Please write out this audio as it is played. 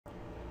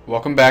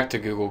Welcome back to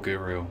Google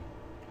Guru.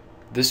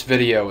 This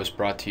video is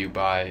brought to you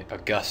by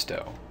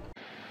Agosto.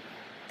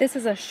 This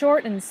is a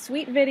short and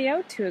sweet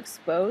video to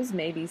expose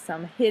maybe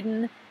some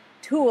hidden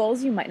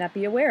tools you might not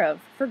be aware of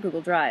for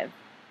Google Drive.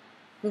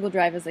 Google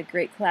Drive is a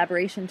great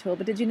collaboration tool,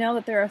 but did you know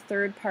that there are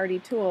third-party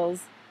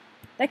tools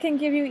that can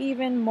give you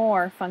even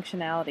more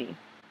functionality?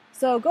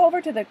 So go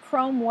over to the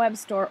Chrome Web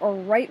Store or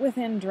right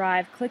within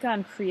Drive, click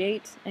on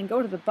Create, and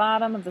go to the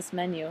bottom of this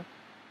menu.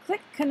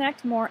 Click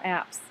Connect More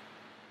Apps.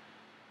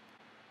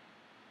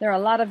 There are a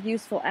lot of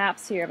useful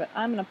apps here, but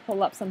I'm going to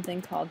pull up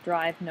something called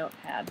Drive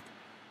Notepad.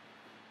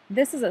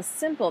 This is a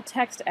simple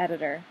text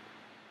editor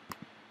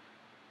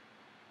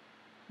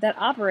that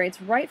operates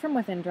right from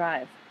within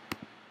Drive.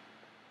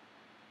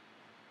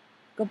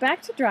 Go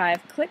back to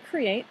Drive, click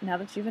Create. Now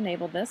that you've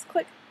enabled this,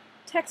 click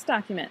Text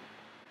Document.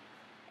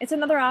 It's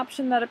another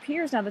option that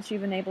appears now that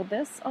you've enabled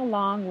this,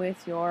 along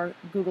with your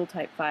Google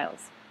type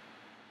files.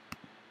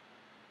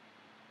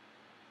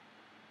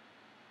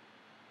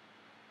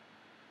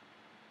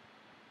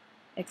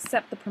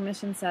 Accept the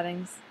permission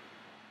settings,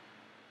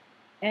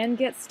 and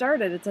get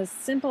started. It's as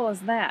simple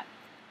as that.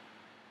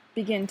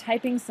 Begin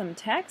typing some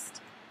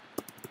text.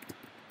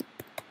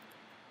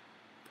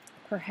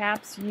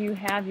 Perhaps you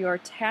have your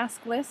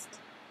task list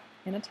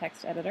in a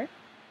text editor.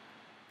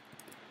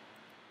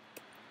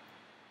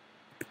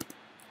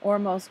 Or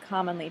most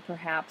commonly,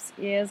 perhaps,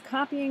 is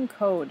copying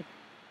code.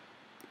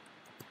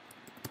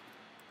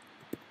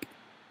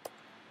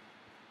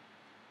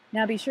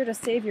 Now be sure to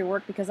save your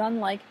work because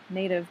unlike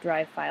native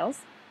Drive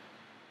files,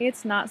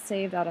 it's not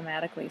saved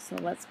automatically. So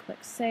let's click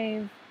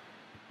Save.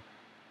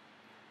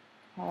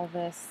 Call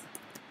this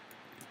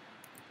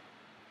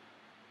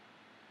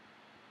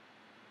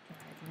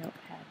Drive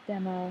Notepad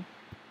Demo.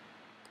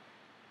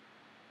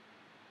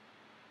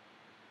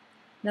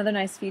 Another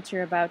nice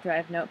feature about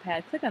Drive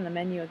Notepad, click on the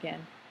menu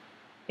again,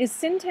 is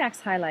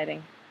syntax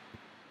highlighting.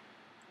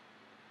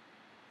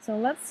 So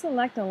let's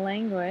select a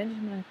language.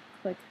 I'm going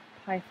to click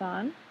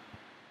Python.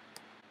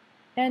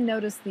 And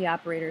notice the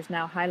operators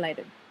now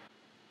highlighted.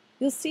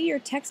 You'll see your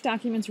text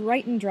documents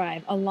right in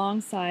Drive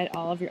alongside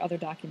all of your other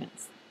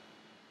documents.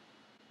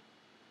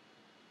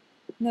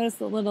 Notice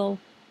the little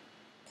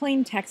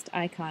plain text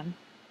icon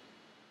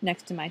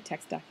next to my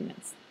text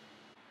documents.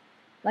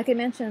 Like I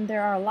mentioned,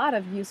 there are a lot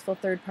of useful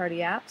third-party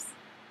apps,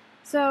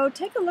 so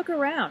take a look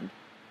around.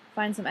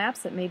 Find some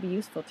apps that may be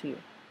useful to you.